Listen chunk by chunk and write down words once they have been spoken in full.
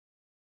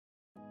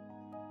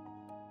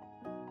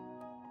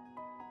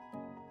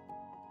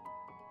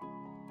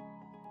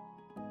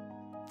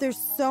There's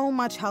so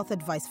much health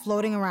advice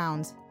floating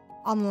around,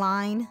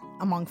 online,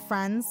 among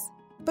friends.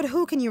 But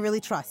who can you really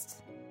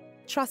trust?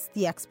 Trust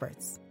the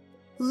experts.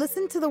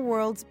 Listen to the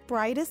world's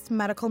brightest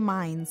medical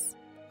minds,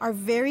 our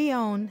very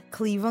own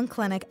Cleveland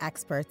Clinic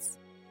experts.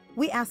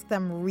 We ask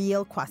them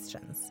real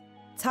questions,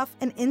 tough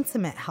and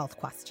intimate health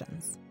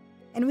questions,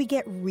 and we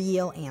get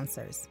real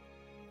answers,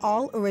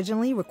 all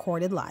originally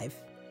recorded live.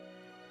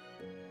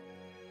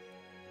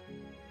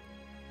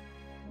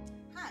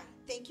 Hi,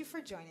 thank you for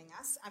joining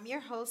us. I'm your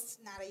host,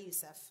 Nada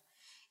Youssef.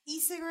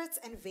 E-cigarettes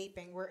and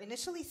vaping were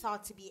initially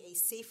thought to be a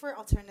safer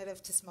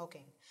alternative to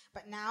smoking,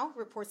 but now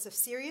reports of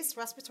serious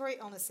respiratory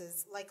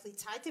illnesses likely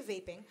tied to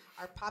vaping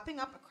are popping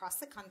up across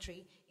the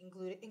country,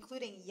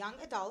 including young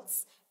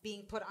adults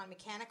being put on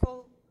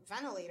mechanical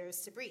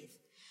ventilators to breathe.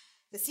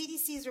 The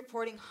CDC is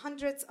reporting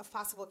hundreds of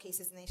possible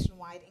cases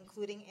nationwide,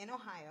 including in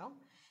Ohio,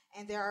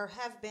 and there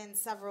have been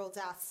several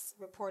deaths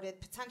reported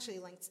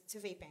potentially linked to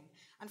vaping.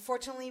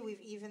 Unfortunately,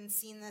 we've even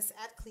seen this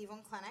at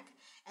Cleveland Clinic.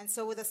 And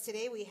so with us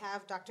today, we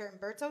have Dr.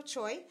 Humberto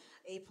Choi,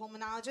 a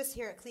pulmonologist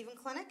here at Cleveland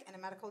Clinic and a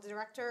medical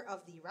director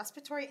of the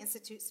Respiratory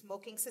Institute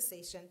Smoking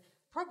Cessation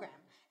Program.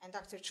 And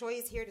Dr. Choi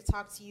is here to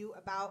talk to you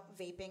about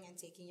vaping and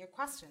taking your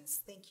questions.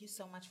 Thank you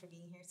so much for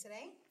being here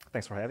today.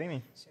 Thanks for having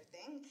me. Sure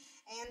thing.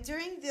 And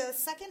during the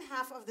second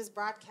half of this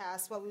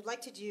broadcast, what we'd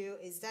like to do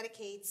is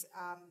dedicate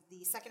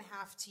the second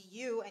half to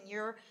you and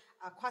your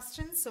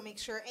questions. So make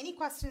sure any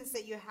questions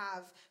that you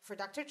have for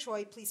Dr.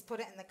 Choi, please put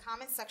it in the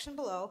comment section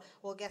below.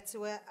 We'll get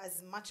to it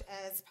as much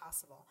as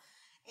possible.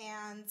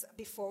 And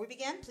before we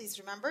begin, please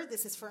remember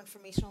this is for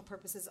informational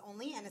purposes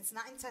only, and it's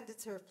not intended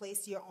to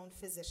replace your own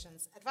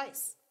physician's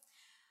advice.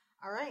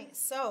 All right,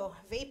 so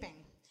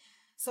vaping.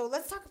 So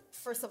let's talk,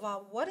 first of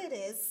all, what it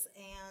is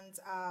and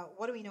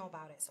what do we know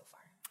about it so far?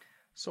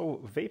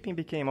 So vaping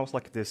became almost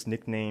like this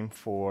nickname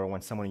for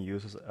when someone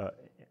uses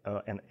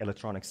an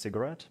electronic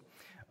cigarette,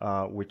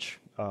 which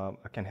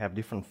can have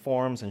different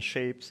forms and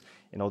shapes.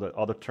 You know, the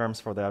other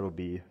terms for that would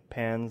be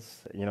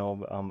pens,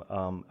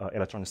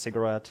 electronic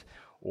cigarette,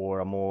 or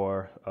a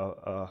more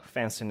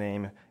fancy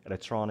name,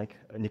 electronic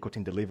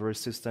nicotine delivery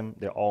system.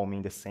 They all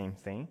mean the same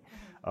thing.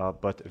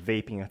 But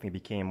vaping, I think,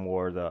 became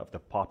more the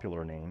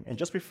popular name, and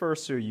just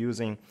refers to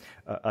using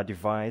a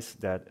device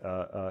that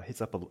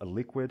heats up a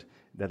liquid.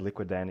 That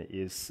liquid then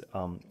is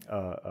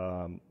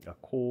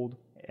cooled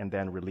and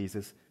then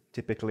releases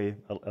typically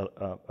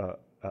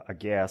a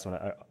gas or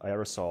an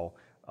aerosol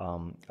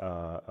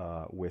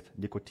with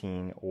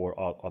nicotine or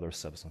other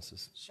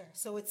substances. Sure.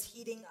 So it's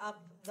heating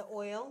up the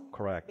oil.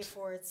 Correct.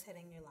 Before it's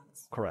hitting your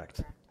lungs. Correct.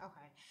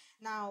 Okay.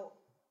 Now,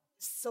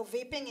 so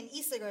vaping and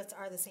e-cigarettes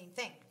are the same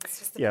thing. It's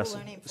just a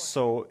cooler name for it.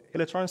 So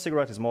electronic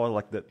cigarette is more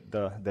like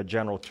the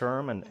general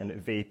term, and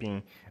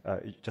vaping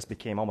just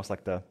became almost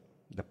like the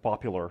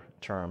popular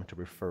term to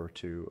refer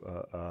to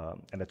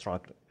an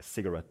electronic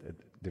cigarette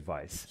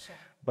device. Sure.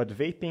 But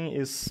vaping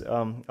is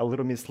a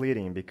little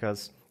misleading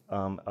because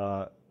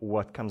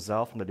what comes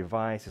out from the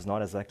device is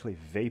not exactly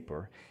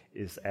vapor,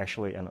 it's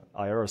actually an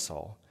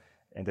aerosol.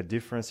 And the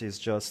difference is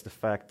just the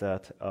fact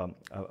that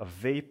a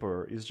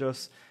vapor is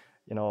just,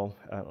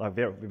 I'm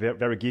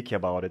very geeky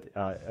about it.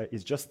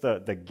 It's just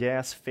the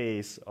gas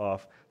phase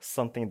of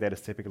something that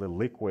is typically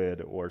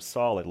liquid or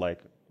solid,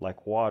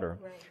 like water.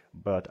 Right.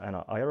 But an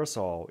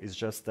aerosol is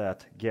just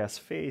that gas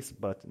phase,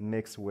 but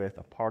mixed with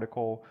a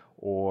particle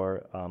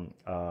or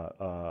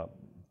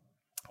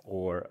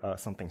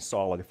something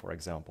solid, for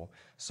example.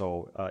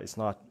 So it's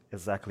not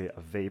exactly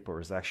a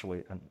vapor, it's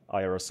actually an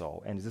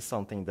aerosol. And this is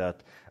something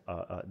that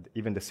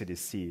even the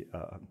CDC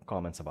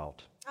comments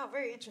about. Oh,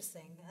 very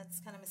interesting. That's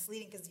kind of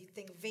misleading because you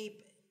think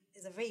vape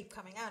is a vape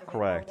coming out of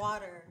Correct. it, or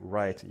water.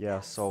 Right, yeah.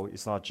 Gas. So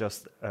it's not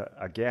just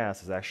a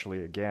gas, it's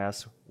actually a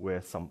gas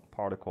with some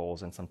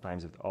particles and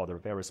sometimes with other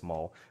very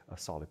small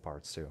solid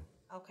parts too.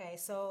 Okay,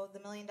 so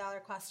the million-dollar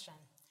question.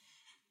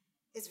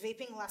 Is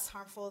vaping less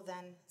harmful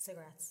than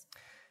cigarettes?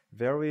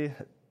 Very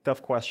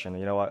tough question.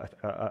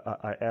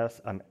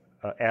 I'm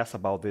asked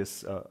about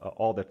this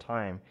all the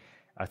time.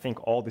 I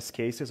think all these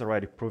cases are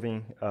already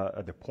proving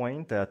the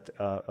point that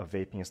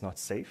vaping is not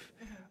safe.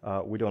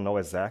 We don't know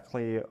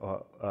exactly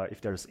if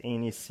there's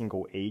any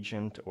single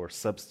agent or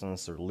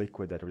substance or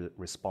liquid that is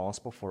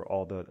responsible for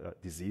all the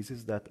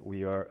diseases that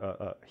we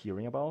are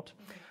hearing about.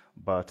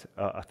 But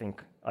I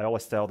think I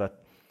always tell that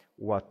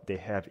what they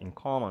have in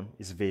common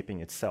is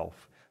vaping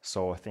itself.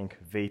 So I think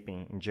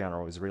vaping in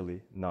general is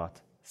really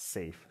not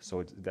safe. So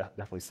it's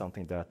definitely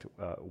something that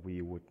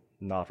we would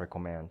not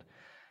recommend.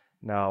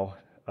 Now,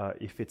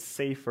 if it's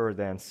safer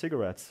than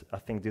cigarettes, I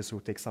think this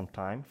will take some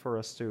time for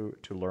us to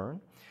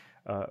learn.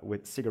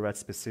 With cigarettes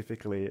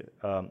specifically,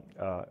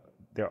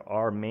 there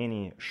are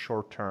many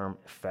short-term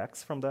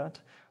effects from that,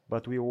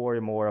 but we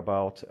worry more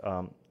about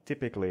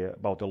typically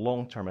about the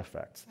long-term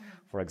effects.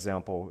 For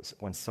example,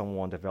 when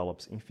someone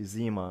develops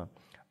emphysema,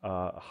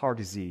 heart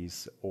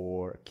disease,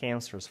 or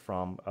cancers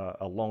from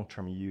a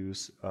long-term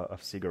use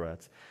of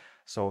cigarettes.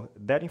 So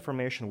that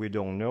information we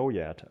don't know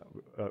yet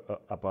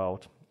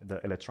about the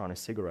electronic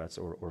cigarettes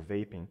or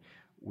vaping.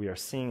 we are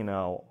seeing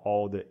now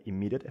all the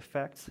immediate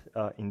effects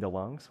in the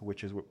lungs,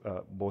 which is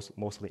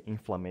mostly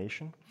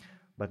inflammation.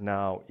 But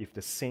now, if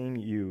the same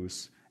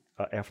use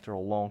after a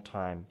long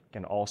time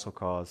can also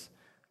cause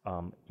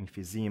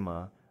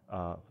emphysema,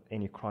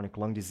 any chronic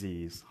lung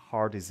disease,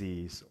 heart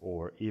disease,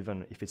 or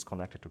even if it's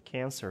connected to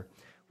cancer,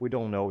 we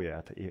don't know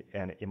yet,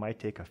 and it might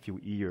take a few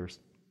years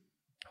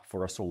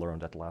for us to learn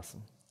that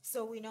lesson.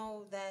 So we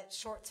know that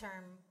short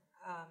term,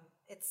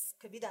 it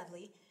could be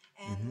deadly,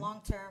 and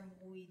long term,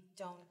 we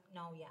don't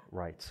know yet.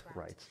 Right,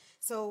 right.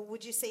 So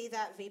would you say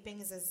that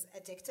vaping is as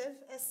addictive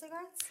as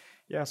cigarettes?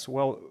 Yes,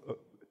 well,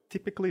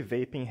 typically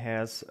vaping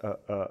has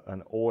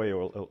an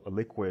oil, a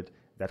liquid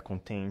that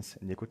contains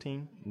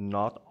nicotine.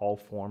 Not all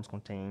forms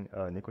contain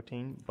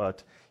nicotine,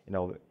 but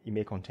it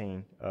may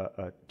contain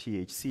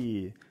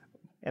THC,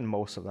 and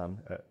most of them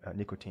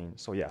nicotine.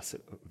 So yes,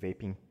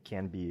 vaping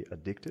can be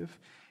addictive.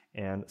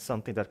 And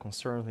something that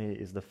concerns me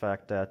is the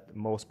fact that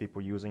most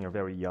people using are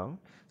very young,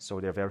 so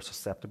they're very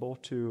susceptible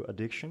to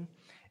addiction.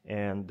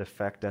 And the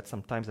fact that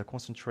sometimes the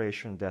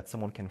concentration that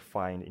someone can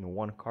find in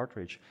one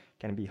cartridge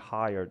can be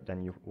higher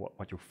than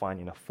what you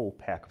find in a full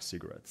pack of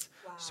cigarettes.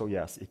 Wow. So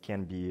yes, it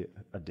can be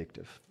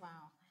addictive.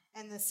 Wow.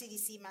 And the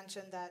CDC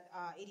mentioned that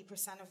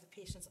 80% of the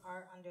patients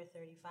are under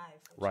 35,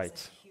 which right.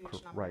 is a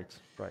huge number.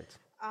 Right.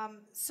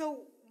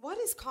 So what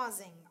is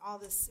causing all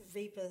this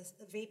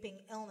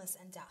vaping illness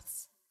and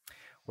deaths?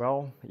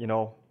 Well,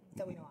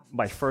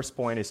 my first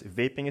point is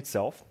vaping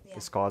itself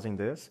is causing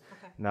this.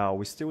 Okay. Now,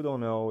 we still don't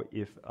know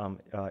if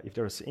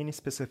there's any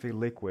specific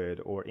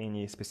liquid or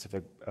any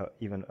specific,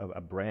 even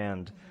a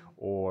brand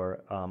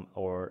or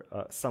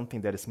something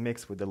that is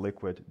mixed with the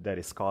liquid that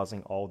is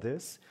causing all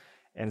this.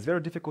 And it's very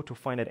difficult to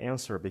find that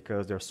answer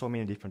because there are so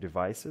many different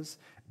devices,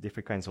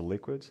 different kinds of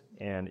liquids,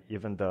 and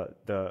even the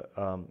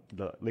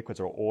liquids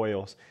or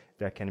oils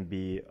that can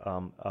be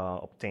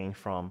obtained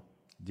from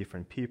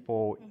different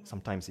people,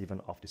 sometimes even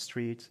off the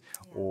streets,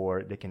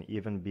 or they can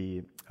even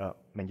be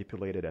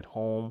manipulated at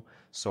home.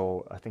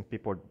 So I think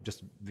people are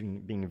just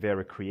being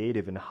very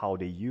creative in how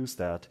they use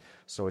that.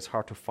 So it's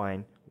hard to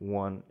find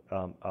one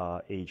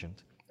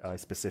agent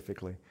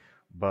specifically.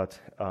 But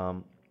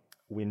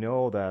we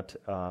know that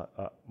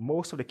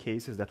most of the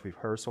cases that we've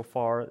heard so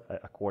far,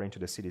 according to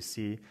the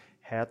CDC,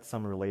 had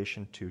some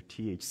relation to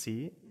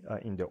THC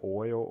in the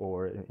oil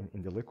or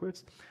in the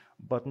liquids,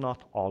 but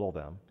not all of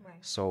them. Right.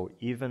 So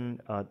even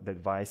the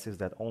devices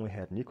that only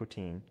had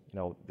nicotine,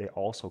 they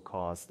also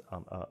caused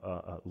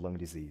lung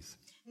disease.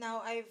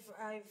 Now,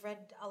 I've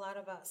read a lot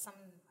about some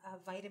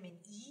vitamin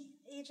E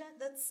agent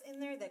that's in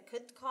there that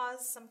could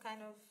cause some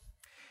kind of...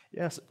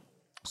 Yes.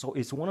 So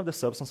it's one of the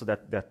substances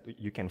that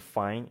you can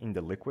find in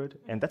the liquid,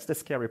 and that's the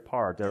scary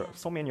part. There are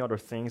so many other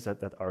things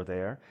that are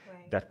there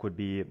that could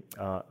be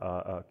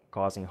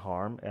causing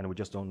harm, and we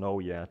just don't know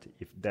yet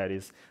if that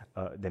is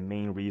the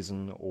main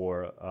reason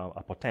or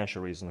a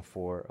potential reason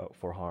for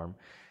harm.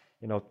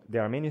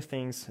 There are many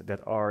things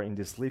that are in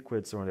these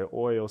liquids or in the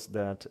oils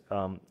that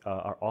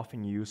are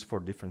often used for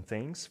different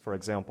things. For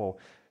example,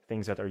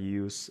 things that are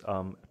used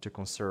to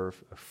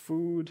conserve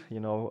food,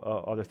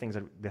 other things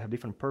that they have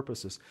different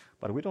purposes,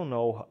 but we don't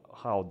know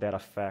how that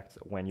affects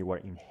when you are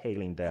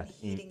inhaling that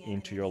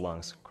into your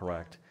lungs.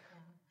 Correct. Yeah.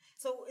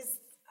 So is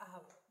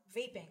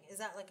vaping, is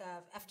that like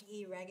a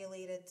FDA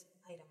regulated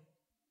item?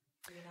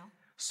 Do you know?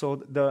 So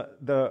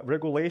the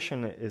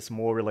regulation is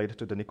more related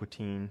to the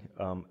nicotine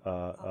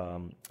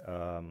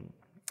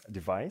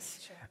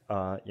device.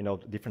 Sure.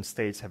 Different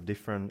states have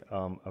different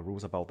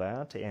rules about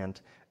that, and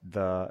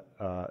the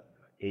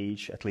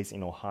age, at least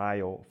in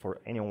Ohio, for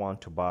anyone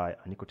to buy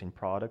a nicotine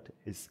product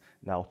is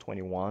now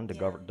 21.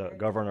 The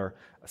governor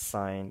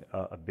signed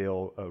a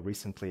bill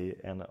recently,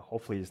 and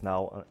hopefully is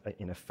now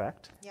in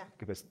effect. Yeah.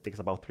 Because it takes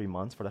about 3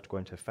 months for that to go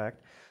into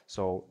effect.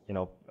 So,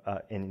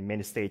 in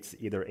many states,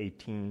 either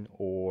 18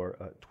 or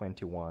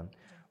 21.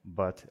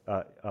 But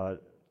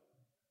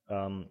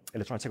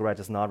electronic cigarette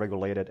is not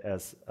regulated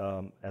as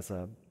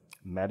a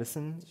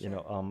medicine,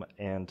 sure.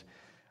 And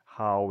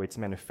how it's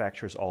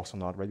manufactured is also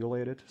not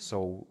regulated.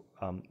 So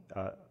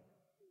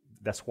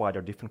that's why there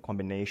are different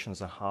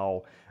combinations of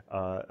how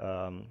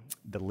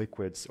the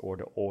liquids or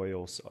the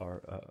oils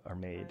are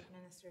made.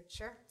 Administered,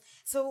 sure.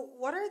 So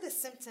what are the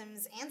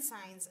symptoms and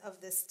signs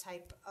of this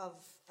type of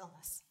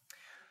illness?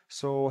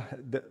 So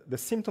the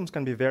symptoms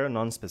can be very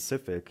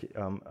non-specific.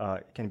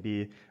 It can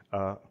be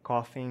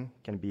coughing,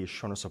 can be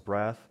shortness of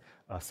breath.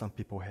 Some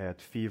people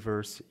had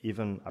fevers,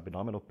 even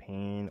abdominal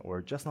pain, or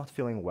just not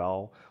feeling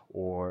well,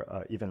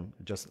 or even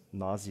just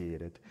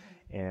nauseated.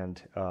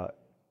 And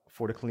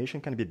for the clinician,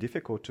 it can be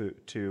difficult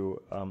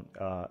to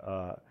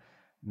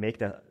make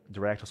that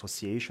direct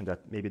association that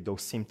maybe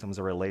those symptoms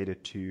are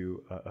related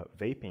to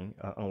vaping,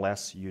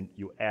 unless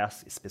you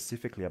ask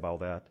specifically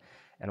about that.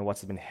 And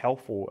what's been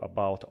helpful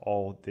about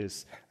all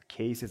these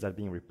cases that are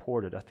being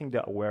reported, I think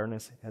the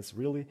awareness has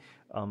really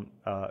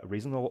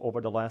risen over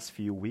the last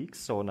few weeks.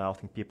 So now I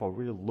think people are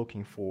really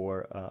looking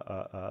for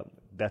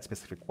that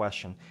specific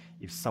question.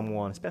 If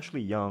someone,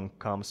 especially young,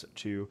 comes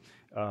to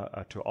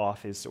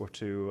office or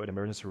to an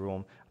emergency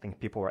room, I think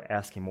people are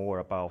asking more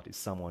about if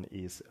someone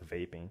is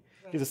vaping.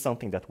 Right. This is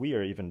something that we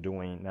are even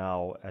doing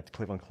now at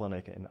Cleveland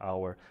Clinic in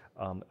our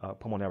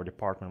pulmonary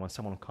department. When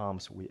someone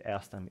comes, we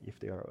ask them if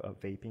they are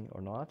vaping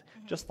or not,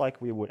 just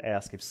like we would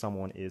ask if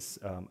someone is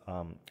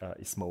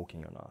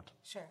smoking or not.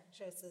 Sure,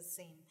 it's the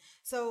same.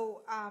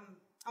 So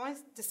I want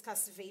to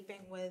discuss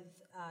vaping with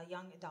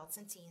young adults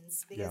and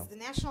teens because the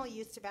National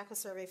Youth Tobacco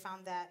Survey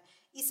found that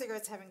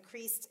e-cigarettes have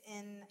increased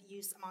in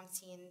use among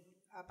teens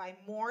by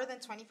more than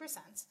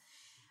 20%.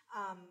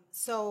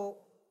 So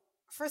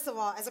first of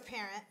all, as a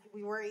parent,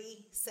 we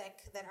worry sick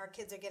that our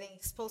kids are getting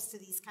exposed to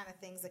these kind of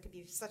things that could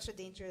be such a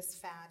dangerous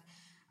fad.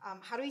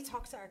 How do we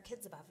talk to our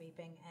kids about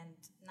vaping and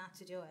not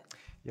to do it?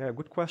 Yeah,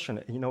 good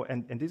question.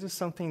 And this is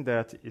something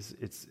that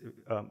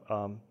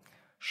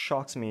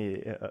shocks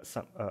me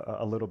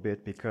a little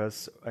bit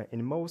because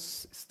in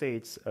most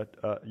states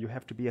you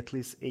have to be at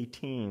least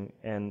 18,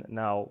 and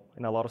now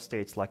in a lot of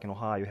states like in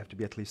Ohio you have to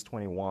be at least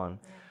 21.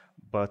 Yeah.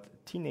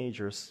 But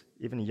teenagers,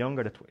 even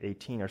younger than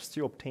 18, are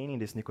still obtaining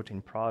these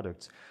nicotine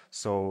products.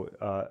 So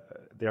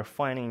they are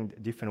finding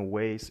different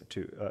ways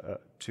to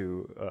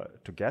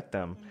get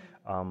them.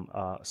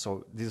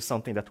 So this is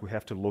something that we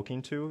have to look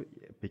into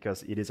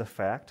because it is a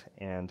fact,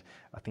 and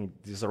I think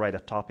this is a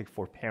topic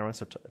for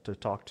parents to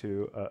talk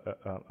to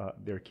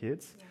their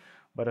kids. Yeah.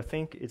 But I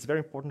think it's very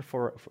important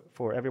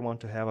for everyone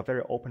to have a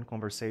very open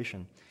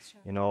conversation.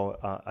 Sure.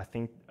 I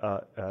think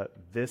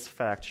this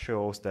fact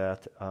shows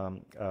that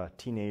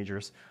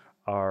teenagers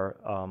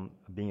are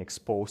being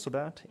exposed to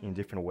that in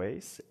different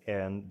ways,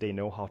 and they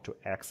know how to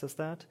access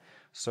that.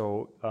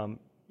 So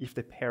if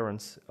the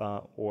parents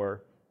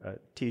or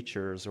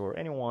teachers or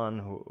anyone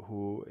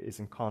who is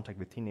in contact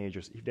with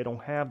teenagers, if they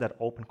don't have that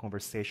open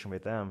conversation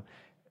with them,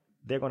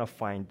 they're going to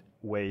find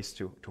ways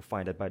to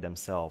find it by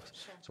themselves.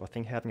 Sure. So I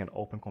think having an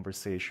open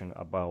conversation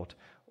about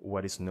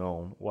what is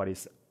known, what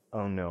is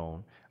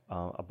unknown,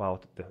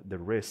 about the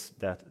risks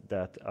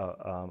that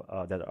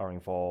are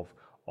involved,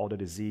 all the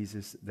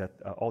diseases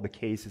all the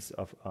cases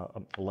of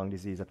lung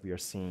disease that we are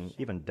seeing, sure,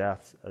 even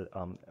deaths,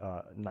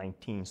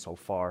 19 so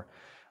far.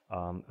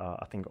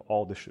 I think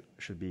all this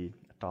should be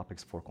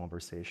topics for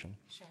conversation.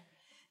 Sure.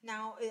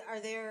 Now,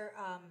 are there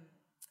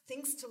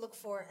things to look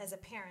for as a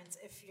parent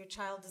if your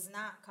child does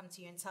not come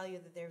to you and tell you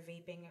that they're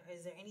vaping? Or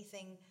is there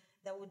anything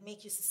that would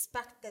make you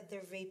suspect that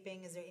they're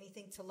vaping? Is there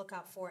anything to look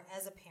out for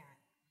as a parent?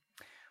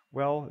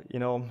 Well,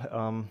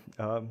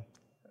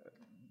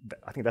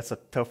 I think that's a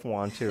tough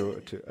one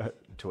to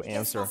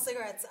answer. Small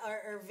cigarettes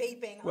are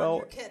vaping on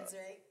your kids,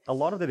 right? A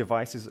lot of the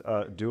devices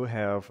do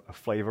have a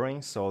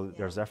flavoring, so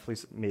there's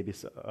definitely maybe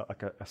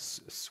like a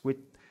sweet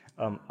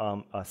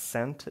a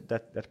scent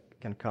that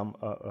can come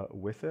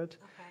with it.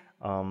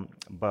 Okay.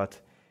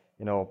 But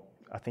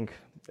I think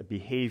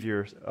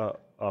behaviors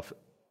of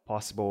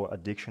possible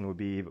addiction would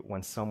be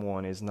when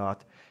someone is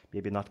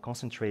maybe not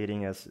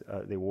concentrating as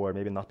they were,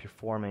 maybe not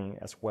performing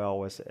as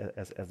well as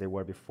they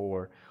were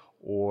before,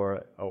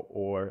 or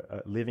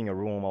leaving a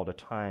room all the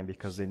time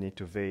because they need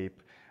to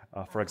vape.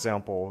 For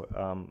example,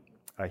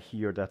 I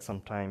hear that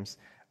sometimes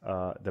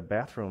the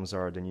bathrooms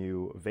are the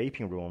new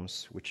vaping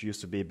rooms, which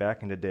used to be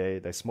back in the day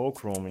the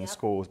smoke room in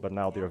schools, but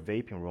now they're a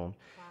vaping room.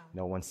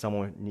 Wow. When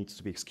someone needs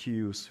to be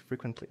excused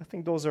frequently, I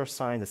think those are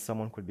signs that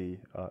someone could be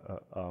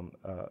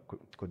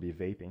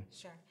vaping.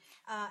 Sure.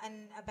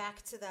 And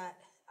back to that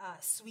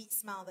sweet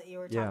smell that you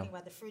were talking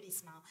about, the fruity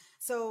smell.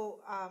 So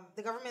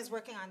the government is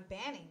working on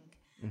banning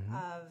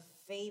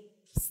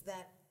vapes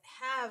that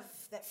have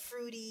that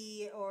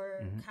fruity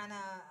or kind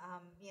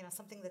of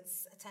something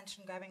that's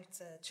attention grabbing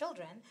to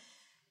children.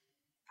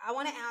 I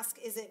want to ask,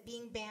 is it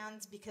being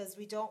banned because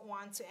we don't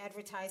want to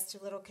advertise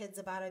to little kids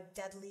about a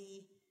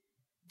deadly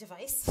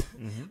device?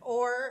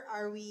 Or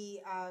are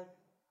we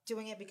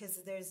doing it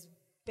because there's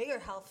bigger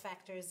health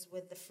factors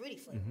with the fruity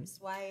flavors?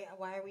 Why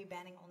are we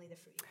banning only the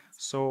fruity ones?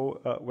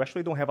 So we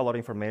actually don't have a lot of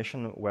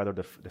information whether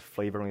the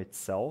flavoring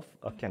itself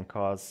can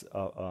cause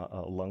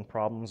lung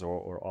problems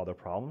or other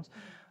problems.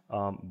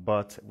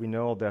 But we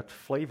know that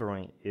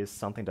flavoring is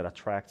something that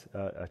attracts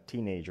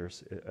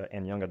teenagers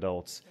and young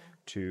adults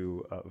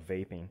to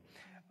vaping.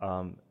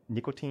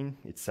 Nicotine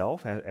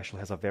itself actually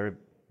has a very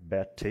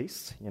bad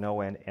taste,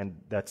 and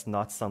that's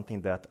not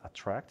something that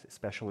attracts,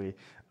 especially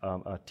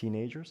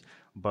teenagers.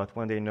 But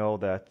when they know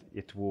that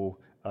it will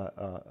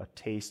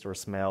taste or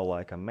smell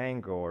like a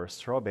mango or a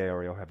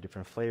strawberry or have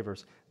different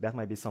flavors, that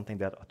might be something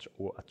that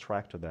will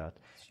attract to that.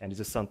 And this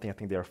is something I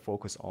think they are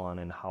focused on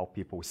and how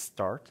people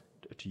start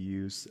to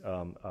use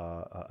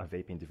a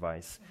vaping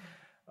device.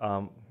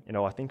 I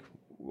think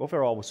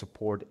overall we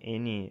support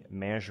any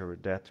measure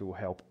that will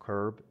help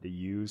curb the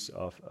use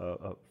of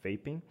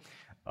vaping,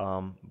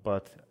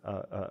 but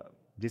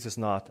this is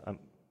not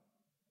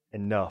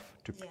enough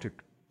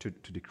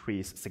to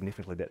decrease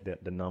significantly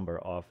the number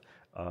of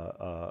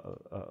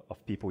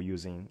people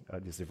using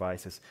these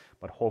devices,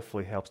 but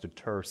hopefully helps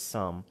deter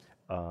some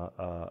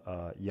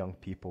young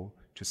people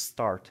to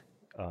start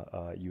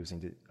using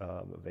the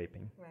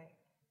vaping. Right.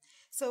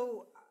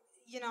 So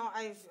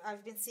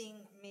I've been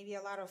seeing maybe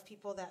a lot of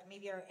people that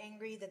maybe are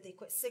angry that they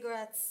quit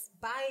cigarettes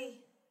by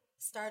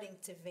starting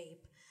to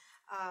vape.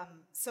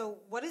 So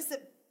what is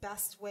the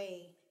best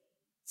way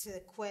to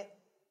quit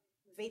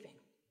vaping?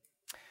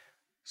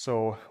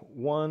 So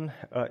one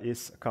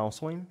is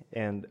counseling,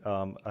 and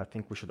I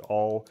think we should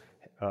all,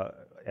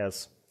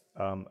 as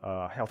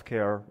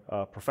healthcare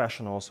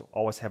professionals,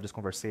 always have this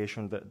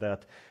conversation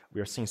that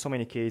we are seeing so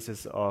many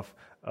cases of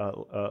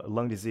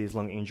lung disease,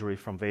 lung injury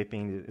from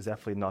vaping is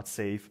definitely not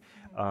safe.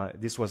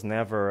 This was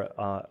never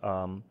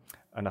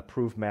an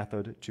approved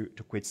method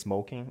to quit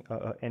smoking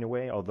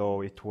anyway,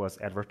 although it was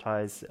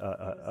advertised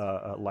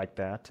like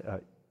that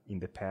in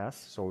the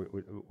past. So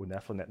we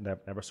definitely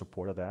never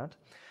supported that.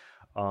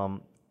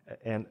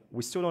 And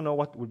we still don't know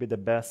what would be the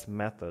best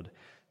method.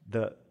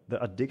 The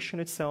addiction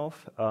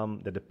itself,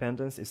 the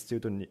dependence is still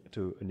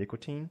to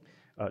nicotine,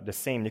 the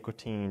same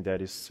nicotine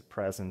that is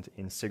present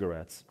in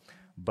cigarettes.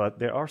 But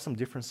there are some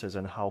differences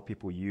in how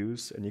people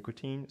use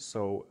nicotine,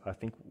 so I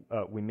think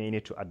we may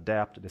need to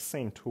adapt the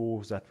same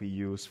tools that we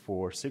use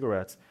for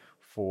cigarettes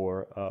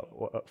for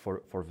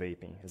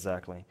vaping,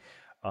 exactly.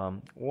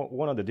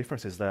 One of the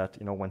differences is that,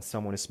 when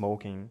someone is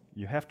smoking,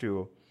 you have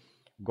to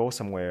go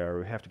somewhere,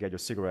 you have to get your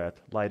cigarette,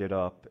 light it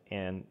up,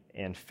 and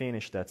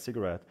finish that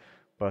cigarette.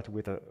 But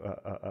with a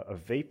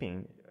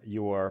vaping,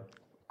 you are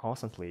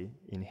constantly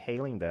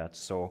inhaling that.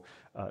 So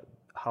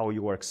how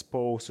you are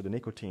exposed to the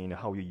nicotine,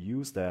 how you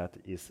use that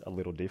is a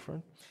little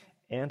different.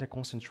 And the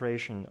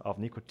concentration of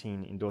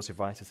nicotine in those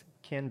devices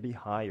can be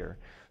higher.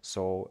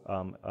 So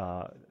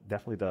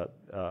definitely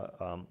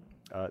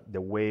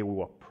the way we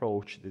will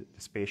approach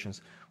these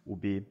patients will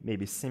be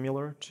maybe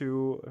similar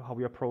to how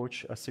we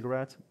approach a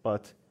cigarette,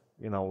 but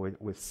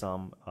with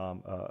some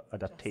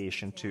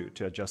adaptation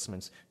to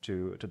adjustments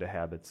to the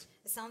habits.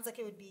 It sounds like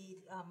it would be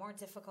more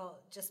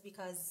difficult just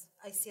because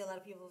I see a lot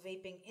of people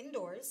vaping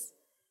indoors.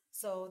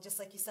 So just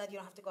like you said, you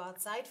don't have to go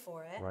outside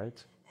for it.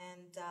 Right.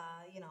 And,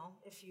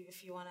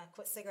 if you want to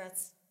quit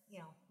cigarettes,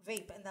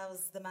 vape. And that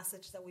was the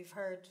message that we've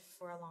heard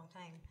for a long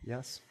time.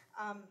 Yes.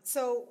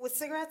 So with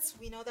cigarettes,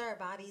 we know that our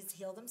bodies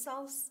heal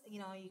themselves.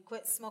 You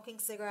quit smoking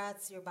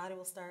cigarettes, your body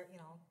will start,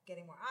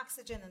 getting more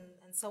oxygen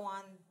and so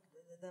on.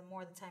 The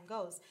more the time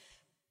goes.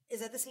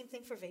 Is that the same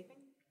thing for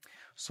vaping?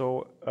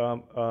 So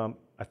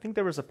I think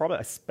there is probably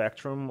a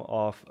spectrum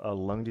of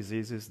lung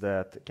diseases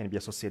that can be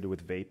associated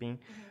with vaping.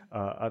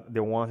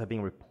 The ones that are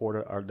being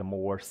reported are the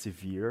more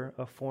severe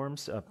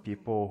forms,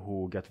 people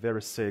who get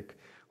very sick,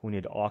 who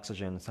need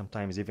oxygen,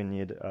 sometimes even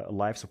need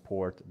life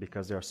support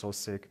because they are so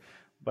sick.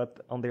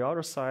 But on the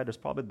other side, there's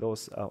probably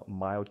those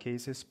mild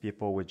cases,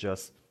 people with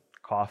just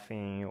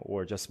coughing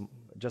or just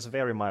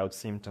very mild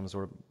symptoms,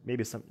 or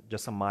maybe some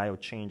mild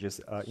changes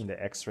in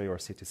the X-ray or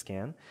CT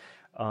scan.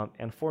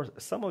 And for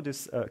some of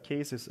these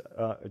cases,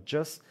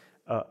 just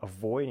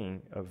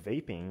avoiding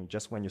vaping,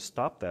 just when you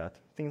stop that,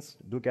 things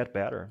do get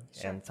better.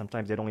 Sure. And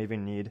sometimes they don't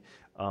even need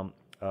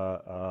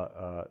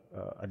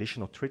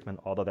additional treatment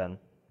other than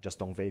just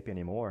don't vape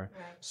anymore.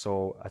 Right.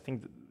 So I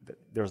think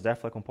there's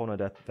definitely a component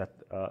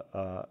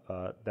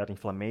that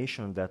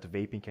inflammation that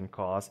vaping can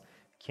cause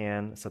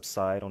can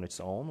subside on its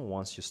own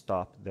once you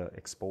stop the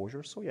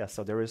exposure. So yeah,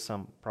 so there is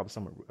probably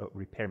some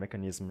repair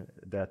mechanism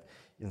that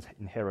is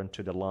inherent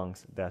to the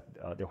lungs that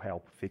they'll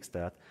help fix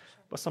that.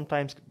 Sure. But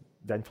sometimes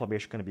the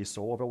inflammation can be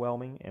so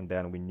overwhelming, and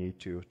then we need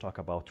to talk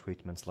about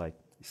treatments like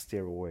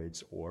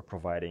steroids or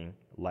providing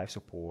life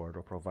support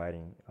or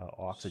providing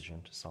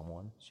oxygen to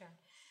someone. Sure.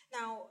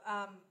 Now,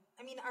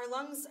 our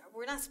lungs,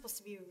 we're not supposed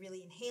to be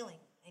really inhaling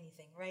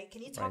anything, right?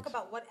 Can you talk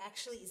about what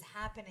actually is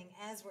happening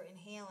as we're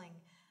inhaling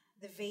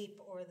the vape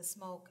or the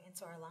smoke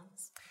into our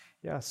lungs?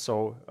 Yeah,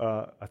 so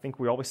I think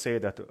we always say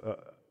that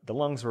the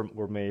lungs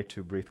were made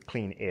to breathe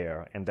clean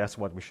air, and that's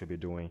what we should be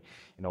doing.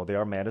 There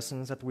are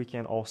medicines that we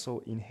can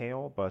also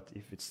inhale, but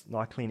if it's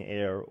not clean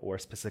air or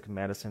specific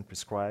medicine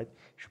prescribed,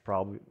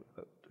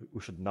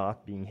 we should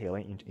not be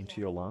inhaling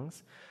into your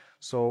lungs.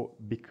 So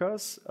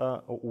because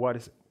what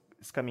is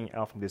coming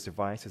out from this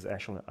device is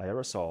actually an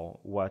aerosol,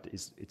 what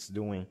it's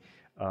doing,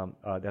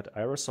 that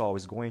aerosol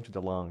is going to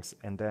the lungs,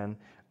 and then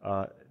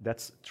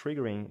that's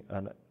triggering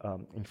an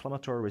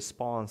inflammatory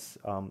response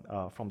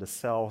from the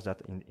cells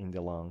that in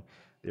the lung.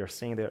 They're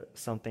saying there's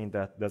something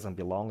that doesn't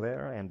belong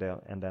there, and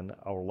then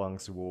our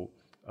lungs will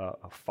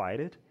fight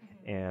it.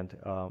 Mm-hmm.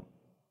 And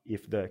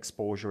if the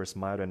exposure is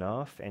mild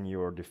enough and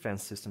your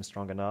defense system is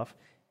strong enough,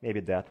 maybe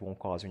that won't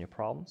cause any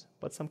problems.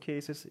 But some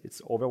cases,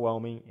 it's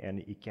overwhelming, and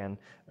it can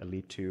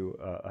lead to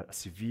a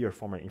severe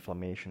form of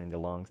inflammation in the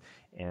lungs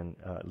and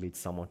lead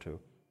someone to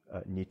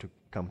need to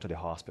come to the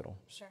hospital.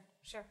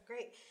 Sure,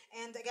 great.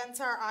 And again,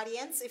 to our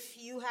audience, if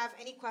you have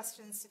any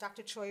questions to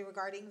Dr. Choi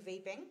regarding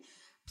vaping,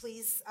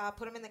 please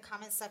put them in the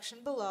comment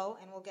section below,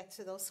 and we'll get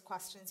to those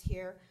questions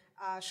here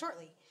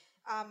shortly.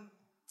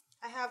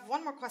 I have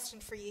one more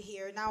question for you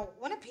here. Now,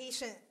 when a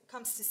patient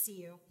comes to see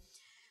you,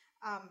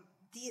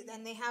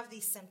 and they have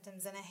these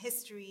symptoms and a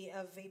history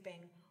of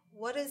vaping,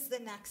 what is the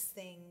next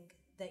thing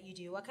that you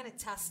do? What kind of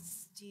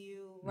tests do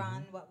you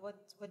run?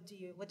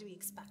 Mm-hmm. What do we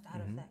expect out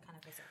mm-hmm. of that kind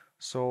of visit?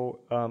 So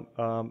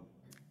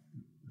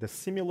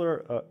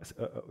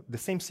the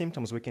same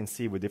symptoms we can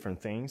see with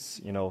different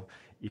things. You know,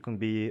 it can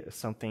be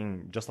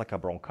something just like a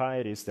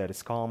bronchitis that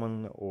is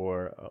common,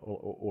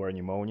 or a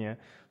pneumonia.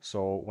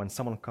 So when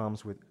someone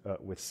comes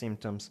with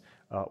symptoms,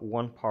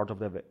 one part of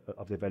the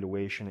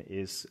evaluation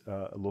is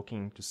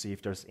looking to see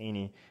if there's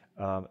any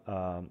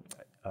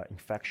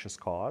infectious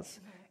cause.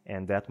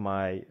 And that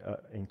might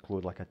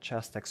include like a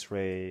chest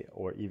X-ray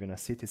or even a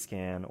CT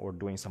scan, or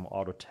doing some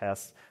auto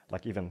tests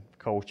like even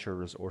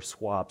cultures or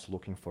swabs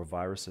looking for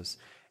viruses.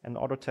 And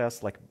auto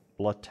tests like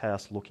blood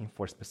tests looking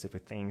for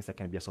specific things that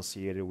can be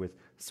associated with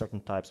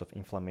certain types of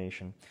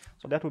inflammation.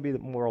 So that would be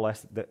more or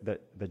less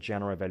the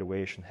general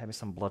evaluation, having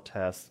some blood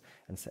tests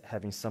and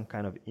having some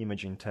kind of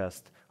imaging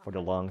test for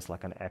the lungs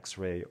like an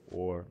X-ray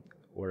or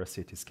a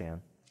CT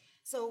scan.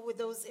 So with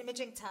those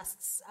imaging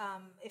tests,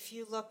 if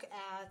you look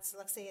at,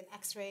 let's say, an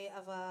X-ray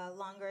of a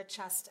longer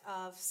chest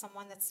of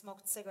someone that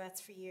smoked cigarettes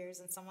for years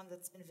and someone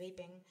that's been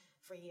vaping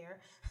for a year,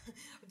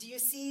 do you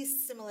see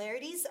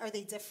similarities? Are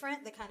they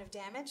different, the kind of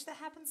damage that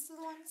happens to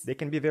the lungs? They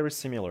can be very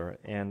similar,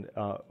 and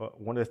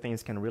one of the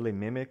things can really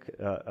mimic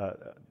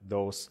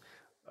those,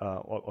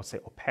 or say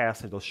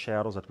opacity, those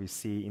shadows that we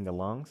see in the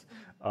lungs,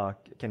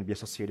 can be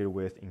associated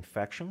with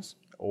infections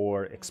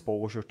or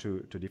exposure to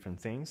different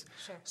things.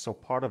 Sure. So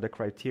part of the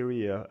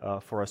criteria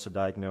for us to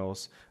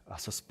diagnose a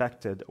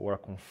suspected or a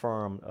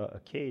confirmed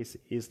case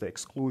is the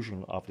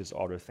exclusion of these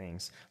other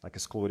things, like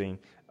excluding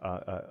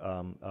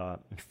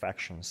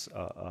infections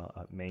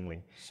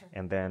mainly. Sure.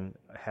 And then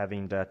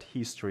having that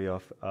history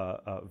of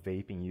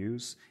vaping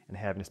use and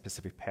having a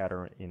specific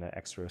pattern in an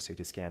X-ray or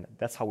CT scan.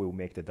 That's how we will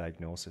make the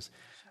diagnosis.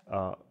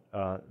 Sure.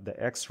 The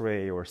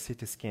X-ray or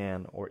CT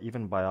scan or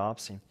even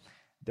biopsy,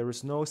 there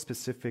is no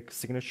specific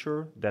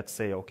signature that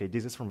say, okay,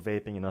 this is from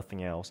vaping and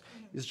nothing else.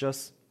 It's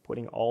just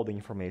putting all the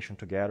information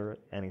together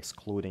and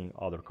excluding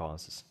other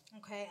causes.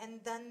 Okay, and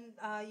then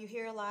you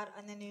hear a lot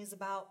on the news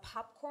about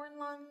popcorn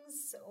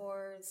lungs,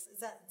 or is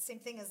that the same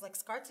thing as like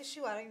scar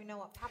tissue? I don't even know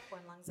what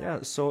popcorn lungs are. Yeah,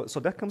 so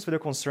that comes with a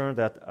concern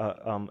that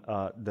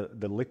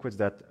the liquids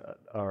that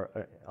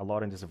are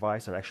allowed in this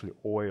device are actually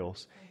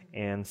oils,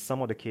 and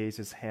some of the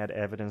cases had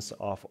evidence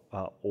of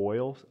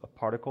oil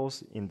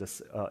particles in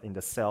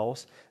the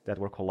cells that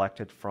were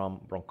collected from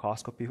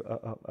bronchoscopy,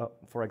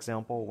 for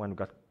example, when we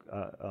got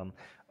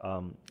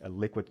a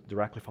liquid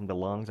directly from the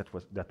lungs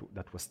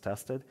that was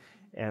tested,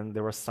 and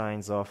there were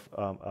signs of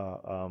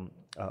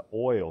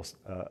oils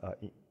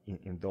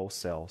in those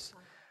cells,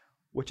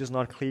 which is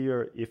not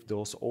clear if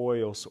those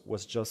oils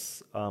was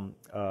just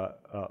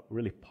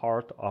really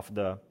part of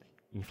the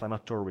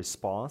inflammatory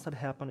response that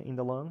happened in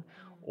the lung,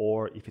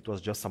 or if it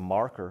was just a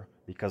marker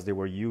because they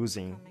were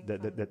using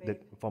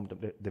from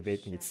the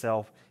vaping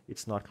itself.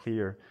 It's not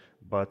clear,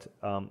 but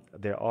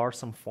there are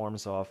some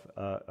forms of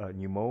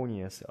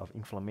pneumonias, of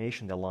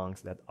inflammation in the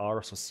lungs that are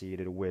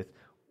associated with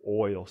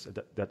oils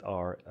that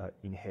are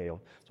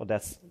inhaled. So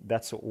that's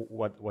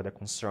what the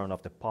concern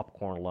of the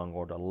popcorn lung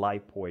or the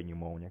lipoid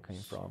pneumonia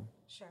came from.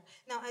 Sure.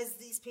 Now, as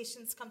these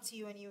patients come to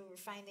you and you're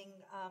finding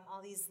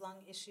all these lung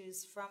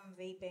issues from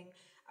vaping,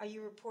 are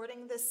you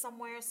reporting this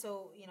somewhere?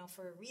 So,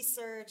 for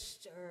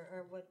research,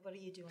 or what are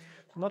you doing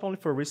with that? Not only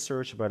for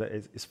research, but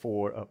it's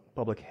for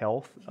public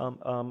health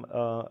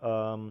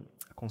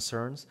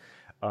concerns.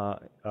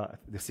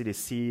 The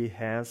CDC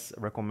has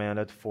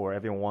recommended for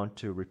everyone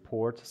to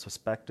report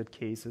suspected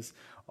cases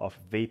of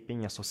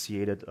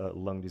vaping-associated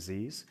lung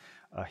disease.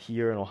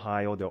 Here in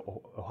Ohio, the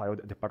Ohio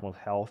Department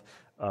of Health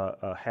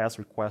has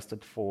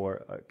requested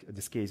for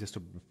these cases to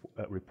be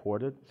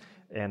reported,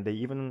 and they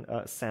even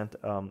sent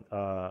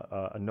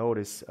a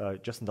notice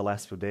just in the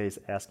last few days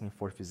asking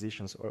for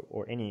physicians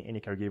or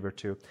any caregiver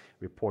to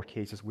report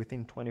cases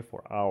within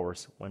 24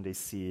 hours when they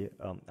see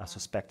a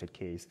suspected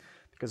case,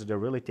 because they're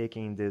really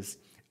taking this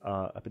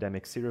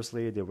epidemic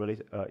seriously. They're really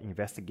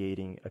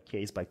investigating a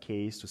case by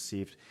case to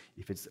see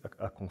if it's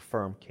a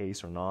confirmed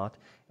case or not,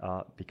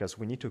 because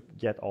we need to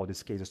get all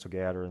these cases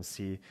together and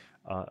see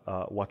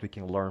what we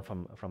can learn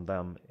from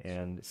them,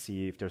 and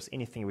see if there's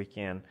anything we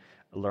can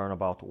learn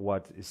about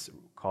what is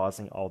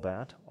causing all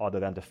that, other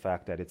than the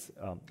fact that it's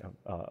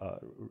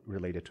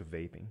related to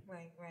vaping.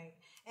 Right.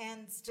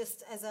 And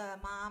just as a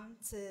mom,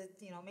 to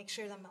make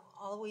sure that I'm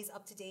always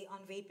up to date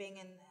on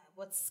vaping and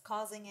what's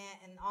causing it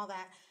and all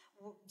that,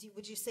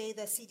 would you say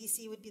the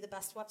CDC would be the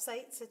best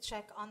website to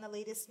check on the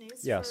latest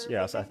news? Yes.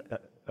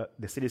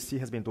 The CDC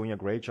has been doing a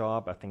great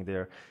job. I think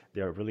they're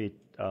really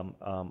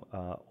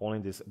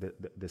owning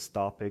this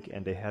topic,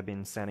 and they have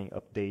been sending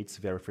updates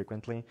very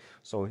frequently.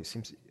 So it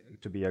seems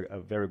to be a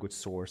very good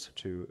source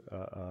to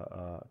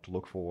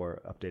look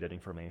for updated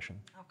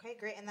information. Okay,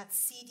 great. And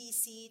that's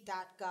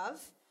cdc.gov,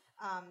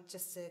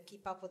 just to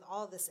keep up with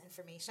all this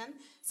information.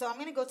 So I'm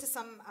going to go to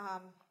some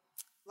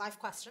live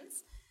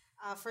questions.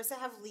 First, I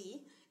have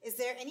Lee. Is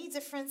there any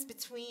difference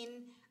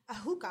between a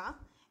hookah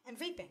and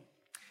vaping?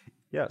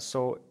 Yeah,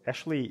 so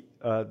actually,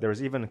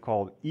 there's even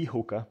called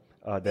e-hookah,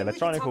 the maybe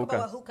electronic we can talk hookah.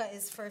 about what hookah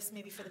is first,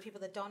 maybe for the people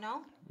that don't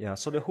know. Yeah,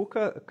 so the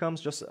hookah comes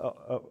just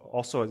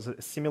also as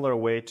a similar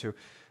way to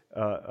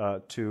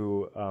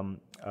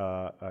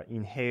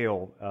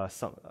inhale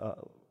some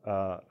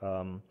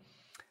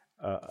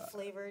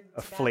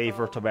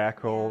flavored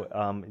tobacco.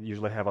 Yeah.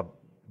 Usually have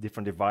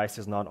different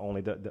devices, not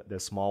only the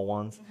small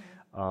ones.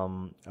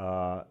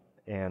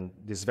 And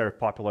this is very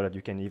popular that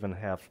you can even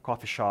have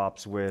coffee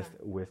shops with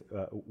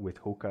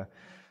hookah.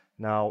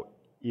 Now,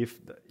 if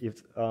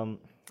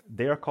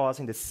they are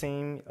causing the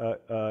same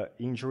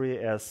injury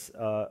as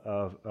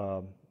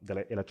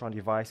the electronic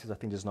devices, I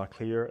think it's not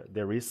clear.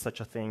 There is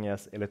such a thing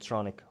as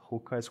electronic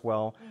hookah as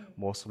well,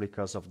 mostly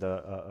because of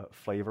the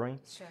flavoring.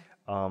 Sure.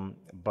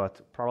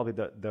 But probably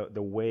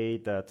the way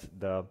that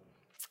the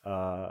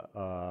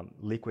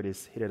liquid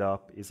is heated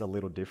up is a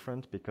little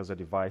different because the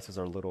devices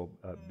are a little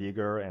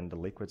bigger and the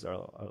liquids are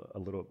a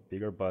little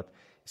bigger. But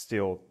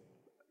still,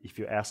 if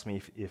you ask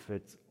me if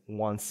it's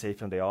one safer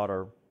than the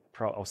other,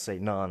 I'll say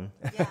none.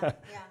 Yeah.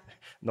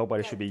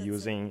 Nobody should be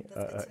using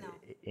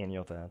any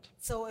of that.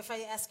 So if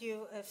I ask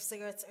you if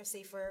cigarettes are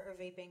safer or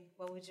vaping,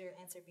 what would your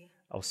answer be?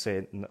 I'll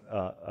say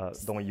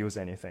don't use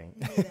anything.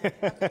 Neither.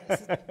 Okay,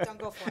 so don't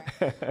go for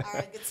it. All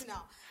right, good to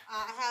know.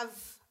 I have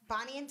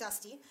Bonnie and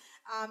Dusty.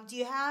 Do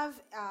you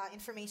have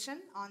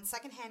information on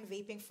secondhand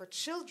vaping for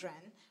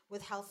children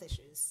with health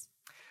issues?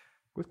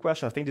 Good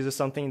question. I think this is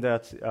something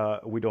that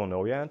we don't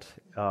know yet.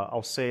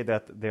 I'll say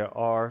that there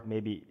are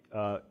maybe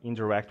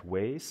indirect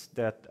ways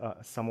that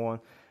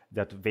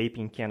that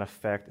vaping can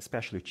affect,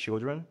 especially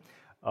children,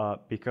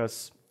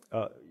 because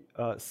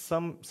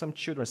some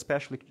children,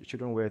 especially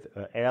children with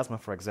asthma,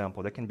 for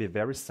example, they can be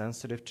very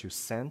sensitive to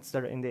scents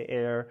that are in the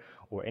air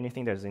or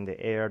anything that's in the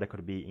air that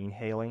could be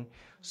inhaling.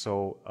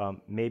 So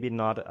maybe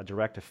not a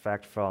direct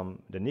effect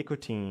from the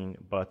nicotine,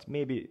 but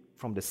maybe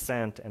from the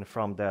scent and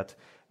from that.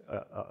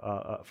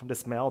 From the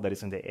smell that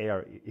is in the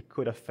air, it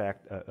could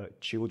affect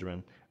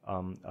children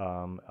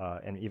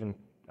and even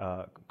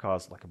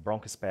cause like a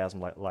bronchospasm,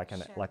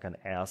 like an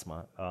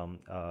asthma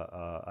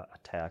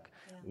attack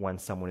when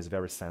someone is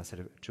very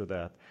sensitive to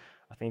that.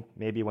 I think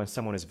maybe when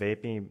someone is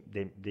vaping,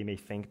 they may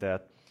think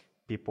that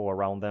people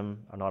around them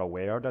are not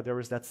aware that there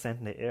is that scent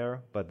in the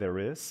air, but there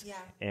is. Yeah.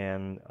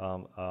 And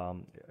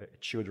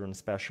children,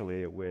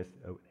 especially with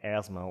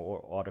asthma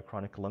or other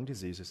chronic lung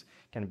diseases,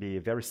 can be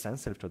very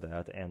sensitive to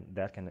that, and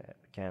that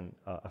can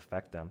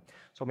affect them.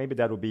 So maybe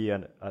that would be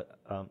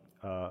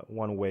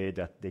one way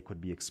that they could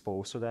be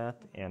exposed to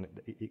that, and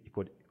it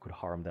could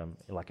harm them,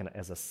 like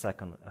as a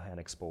second-hand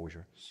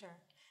exposure. Sure.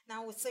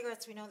 Now, with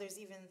cigarettes, we know there's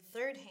even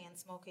third-hand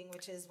smoking,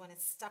 which is when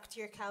it's stuck to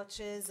your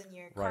couches and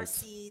your car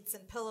seats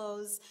and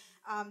pillows.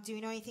 Do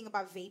you know anything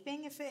about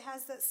vaping, if it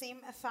has that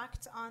same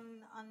effect on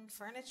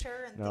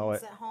furniture and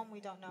things at home? We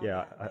don't know.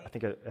 Yeah, that, right? I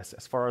think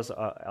as far as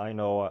I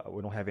know,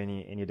 we don't have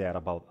any data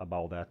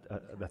about that,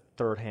 the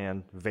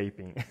third-hand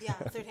vaping. Yeah,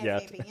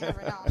 third-hand vaping. You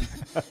never know.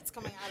 It's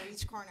coming out of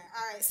each corner.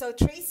 All right, so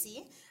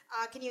Tracy,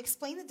 can you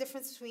explain the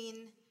difference between,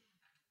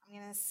 I'm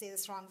going to say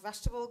this wrong,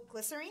 vegetable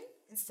glycerine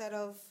instead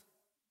of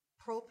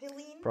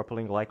propylene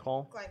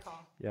glycol.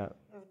 Yeah.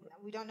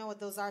 We don't know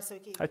what those are, so we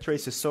can. Hi,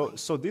 Tracy.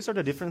 So these are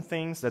the different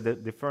things the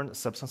different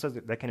substances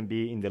that can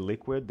be in the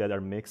liquid that are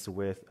mixed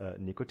with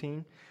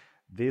nicotine.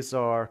 These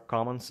are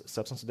common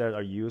substances that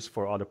are used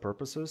for other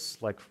purposes,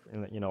 like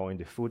in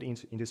the food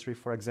industry,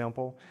 for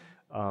example.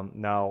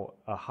 Now,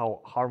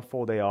 how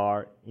harmful they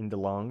are in the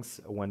lungs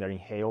when they're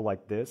inhaled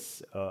like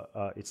this,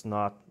 it's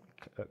not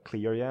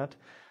clear yet.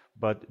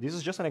 But this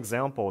is just an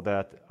example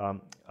that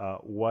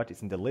what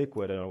is in the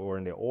liquid or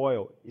in the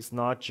oil is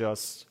not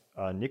just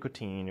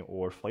nicotine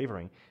or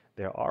flavoring.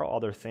 There are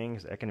other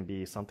things that can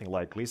be something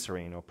like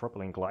glycerine or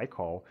propylene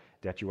glycol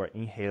that you are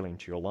inhaling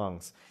to your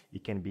lungs.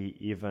 It can be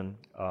even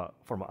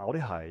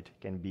formaldehyde,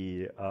 can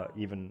be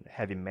even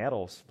heavy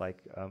metals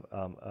like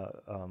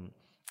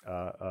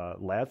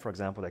lead, for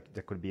example,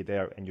 that could be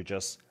there, and you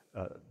just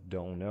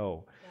don't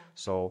know. Yeah.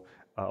 So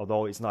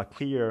although it's not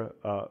clear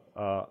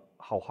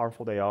how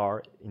harmful they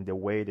are in the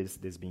way this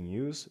is being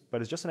used,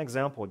 but it's just an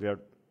example there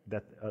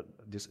that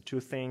these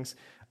two things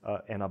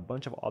and a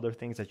bunch of other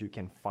things that you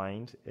can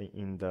find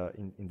in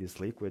these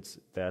liquids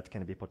that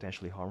can be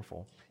potentially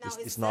harmful. Now,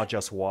 it's not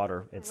just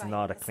water. It's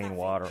not a clean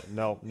water.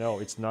 No,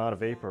 it's not a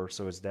vapor.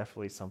 So it's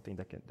definitely something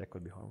that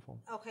could be harmful.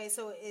 Okay,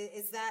 so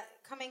is that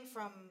coming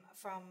from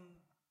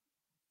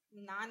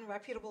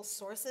non-reputable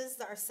sources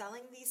that are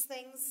selling these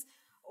things?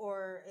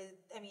 Or,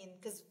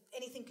 because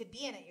anything could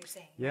be in it, you're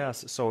saying.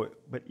 Yes. So,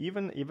 but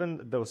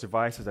even those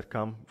devices that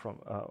come from,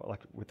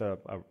 like with a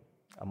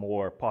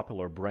more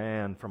popular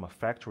brand from a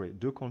factory,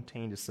 do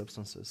contain these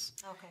substances.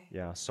 Okay.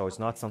 Yeah. So it's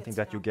not something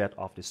that you get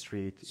off the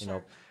street.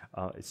 Sure.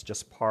 It's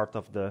just part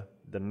of the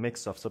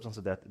mix of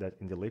substances that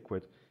in the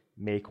liquid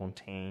may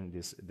contain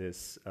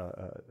these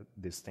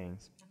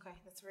things. Okay,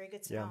 that's very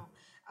good to know.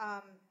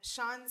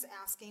 Sean's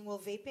asking, will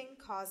vaping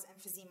cause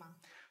emphysema?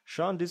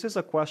 Sean, this is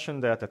a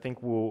question that I think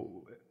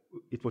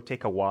it will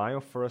take a while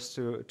for us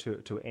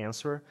to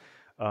answer.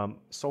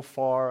 So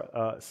far,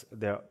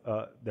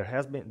 there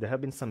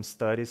have been some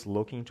studies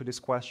looking into this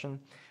question.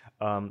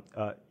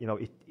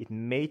 It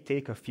may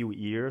take a few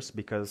years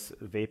because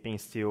vaping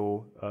is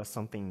still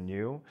something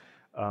new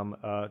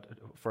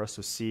for us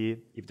to see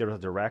if there is a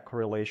direct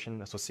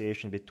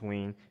association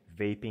between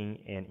vaping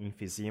and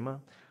emphysema.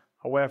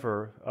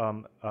 However,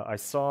 I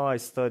saw a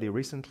study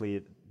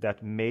recently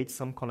that made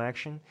some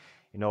connection.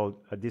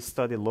 This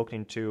study looked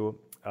into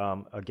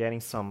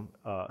getting some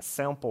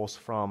samples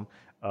from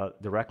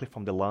directly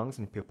from the lungs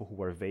in people who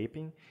were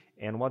vaping,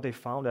 and what they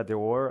found that there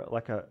were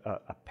like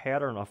a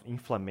pattern of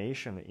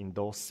inflammation in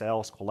those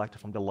cells collected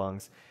from the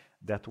lungs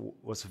that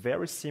was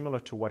very similar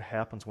to what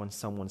happens when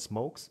someone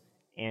smokes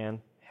and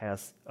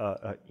has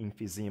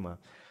emphysema.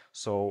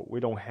 So we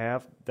don't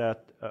have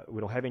that. We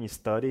don't have any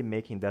study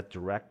making that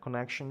direct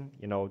connection.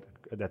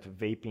 That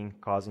vaping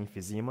causes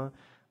emphysema,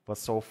 but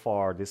so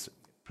far these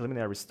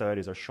preliminary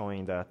studies are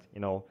showing that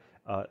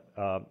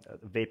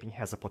vaping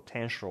has a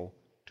potential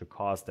to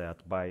cause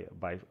that by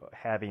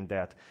having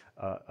that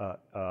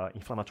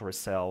inflammatory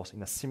cells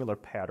in a similar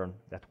pattern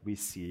that we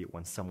see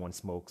when someone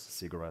smokes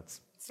cigarettes.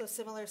 So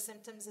similar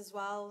symptoms as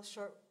well,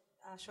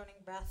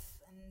 shortening breath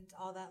and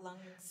all that lung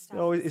stuff?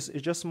 No, it's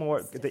just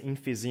more the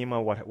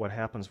emphysema, what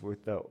happens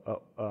with the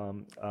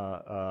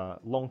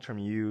long-term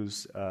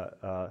use.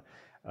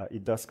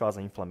 It does cause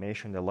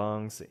inflammation in the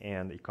lungs,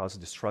 and it causes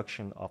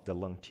destruction of the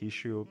lung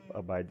tissue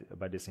by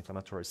these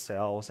inflammatory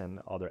cells and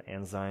other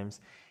enzymes.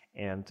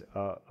 And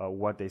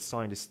what they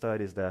saw in the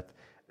study is that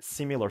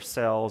similar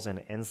cells and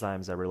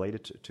enzymes that are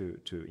related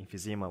to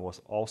emphysema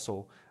was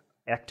also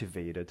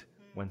activated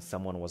when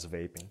someone was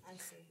vaping. I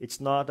see.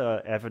 It's not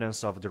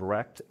evidence of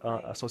direct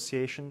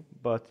association,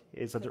 but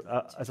it's an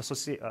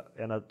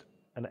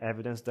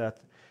evidence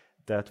that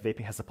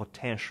vaping has a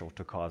potential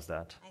to cause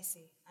that. I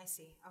see.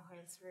 Okay,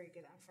 that's very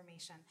good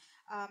information.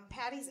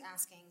 Patty's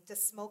asking,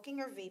 does smoking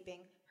or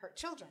vaping hurt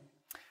children?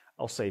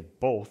 I'll say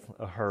both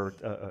hurt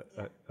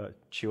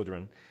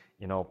children.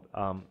 I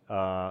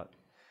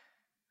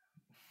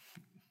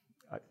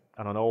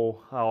don't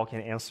know how I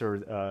can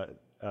answer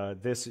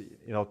this.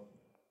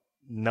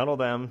 None of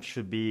them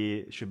should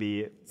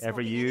be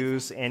ever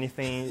use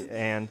anything,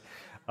 and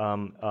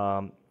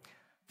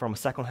from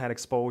secondhand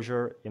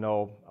exposure,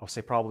 I'll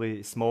say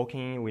probably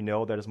smoking. We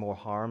know there is more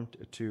harm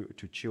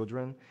to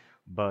children,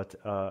 but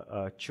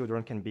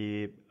children can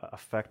be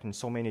affected in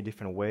so many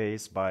different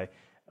ways by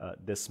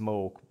the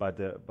smoke, by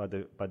the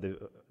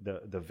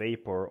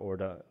vapor or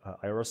the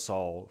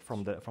aerosol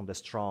from the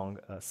strong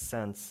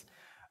scents,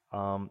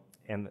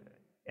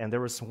 and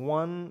there is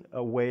one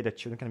way that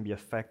children can be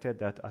affected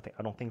that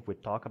I don't think we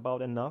talk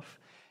about enough,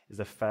 is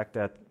the fact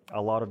that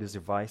a lot of these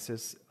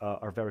devices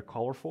are very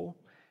colorful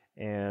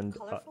and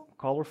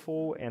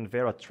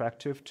very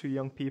attractive to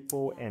young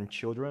people and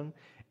children.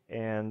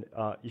 And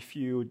if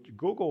you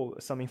Google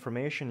some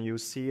information, you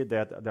see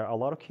that there are a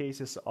lot of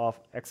cases of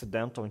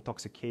accidental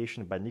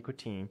intoxication by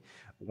nicotine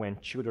when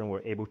children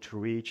were able to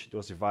reach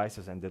those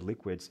devices and the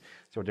liquids.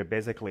 So they're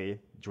basically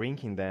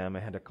drinking them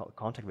and had a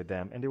contact with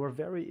them, and they were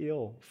very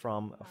ill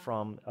from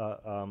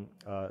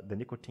the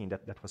nicotine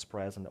that was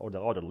present, or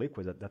the other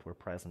liquids that were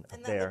present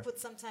and there. And that liquid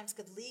sometimes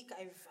could leak.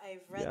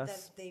 I've read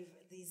that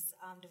these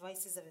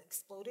devices have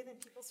exploded in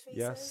people's faces.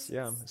 Yes,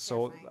 yeah. It's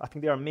So terrifying. I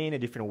think there are many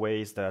different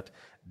ways that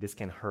this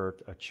can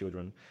hurt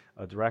children,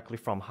 directly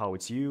from how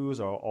it's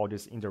used, or all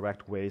these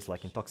indirect ways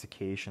like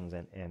intoxications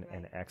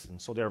and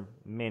accidents. So there are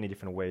many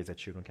different ways that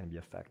children can be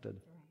affected.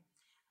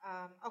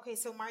 Okay,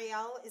 so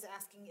Marielle is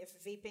asking if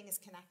vaping is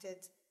connected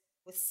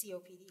with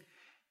COPD.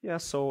 Yeah,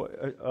 so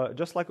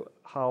just like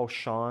how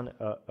Sean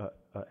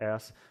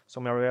asked, so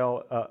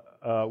Marielle,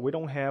 we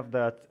don't have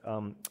that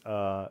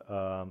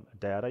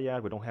data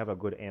yet. We don't have a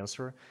good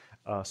answer.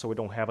 So we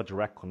don't have a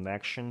direct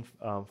connection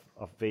of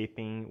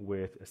vaping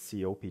with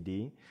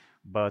COPD,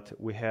 but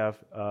we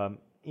have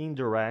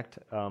indirect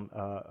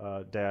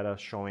data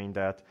showing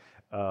that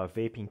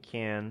vaping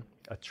can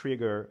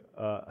trigger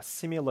a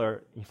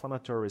similar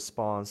inflammatory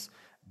response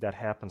that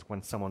happens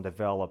when someone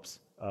develops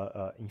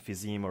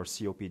emphysema or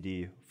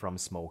COPD from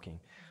smoking.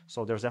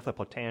 So there's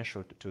definitely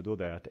potential to do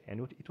that, and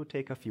it will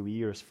take a few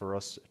years for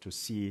us to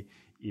see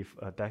if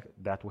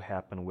that will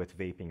happen with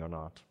vaping or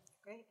not.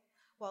 Great.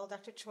 Well,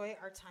 Dr. Choi,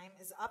 our time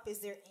is up. Is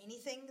there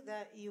anything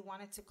that you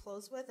wanted to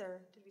close with, or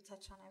did we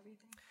touch on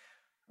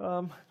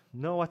everything?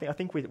 No, I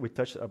think we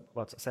touched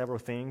about several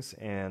things,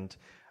 and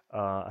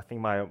I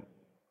think my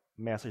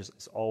message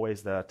is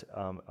always that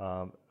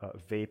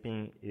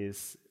vaping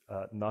is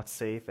not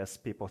safe as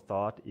people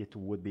thought it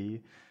would be.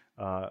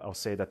 I'll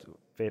say that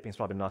vaping is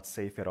probably not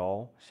safe at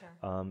all.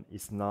 Sure.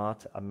 It's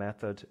not a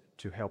method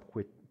to help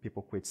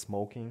people quit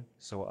smoking,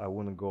 so I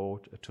wouldn't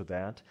go to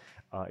that.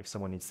 If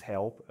someone needs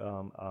help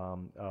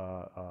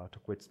to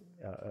quit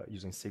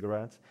using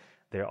cigarettes,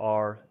 there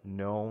are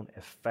known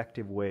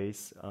effective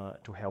ways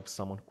to help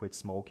someone quit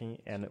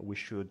smoking, and we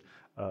should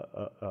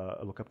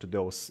look up to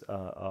those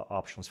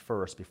options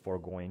first before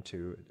going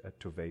to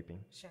vaping.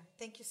 Sure.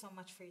 Thank you so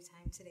much for your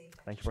time today,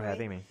 Dr. Thank you for Choi.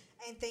 having me.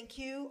 And thank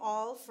you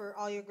all for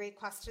all your great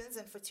questions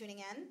and for tuning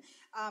in.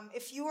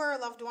 If you or a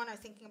loved one are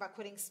thinking about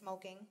quitting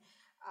smoking,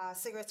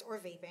 cigarettes or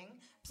vaping,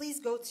 please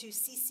go to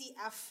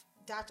ccf.org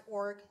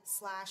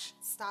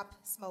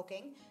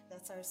cdc.org/stop-smoking.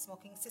 That's our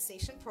smoking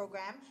cessation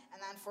program.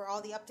 And then for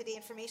all the up-to-date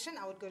information,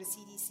 I would go to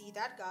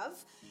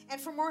cdc.gov.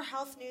 And for more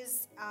health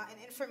news and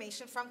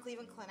information from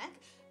Cleveland Clinic,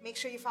 make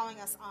sure you're following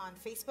us on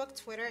Facebook,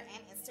 Twitter,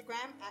 and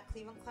Instagram at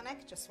Cleveland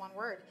Clinic, just one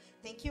word.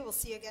 Thank you. We'll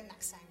see you again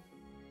next time.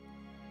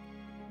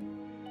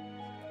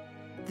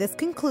 This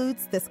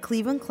concludes this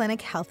Cleveland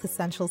Clinic Health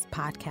Essentials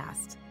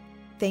podcast.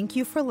 Thank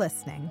you for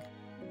listening.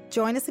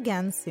 Join us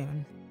again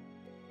soon.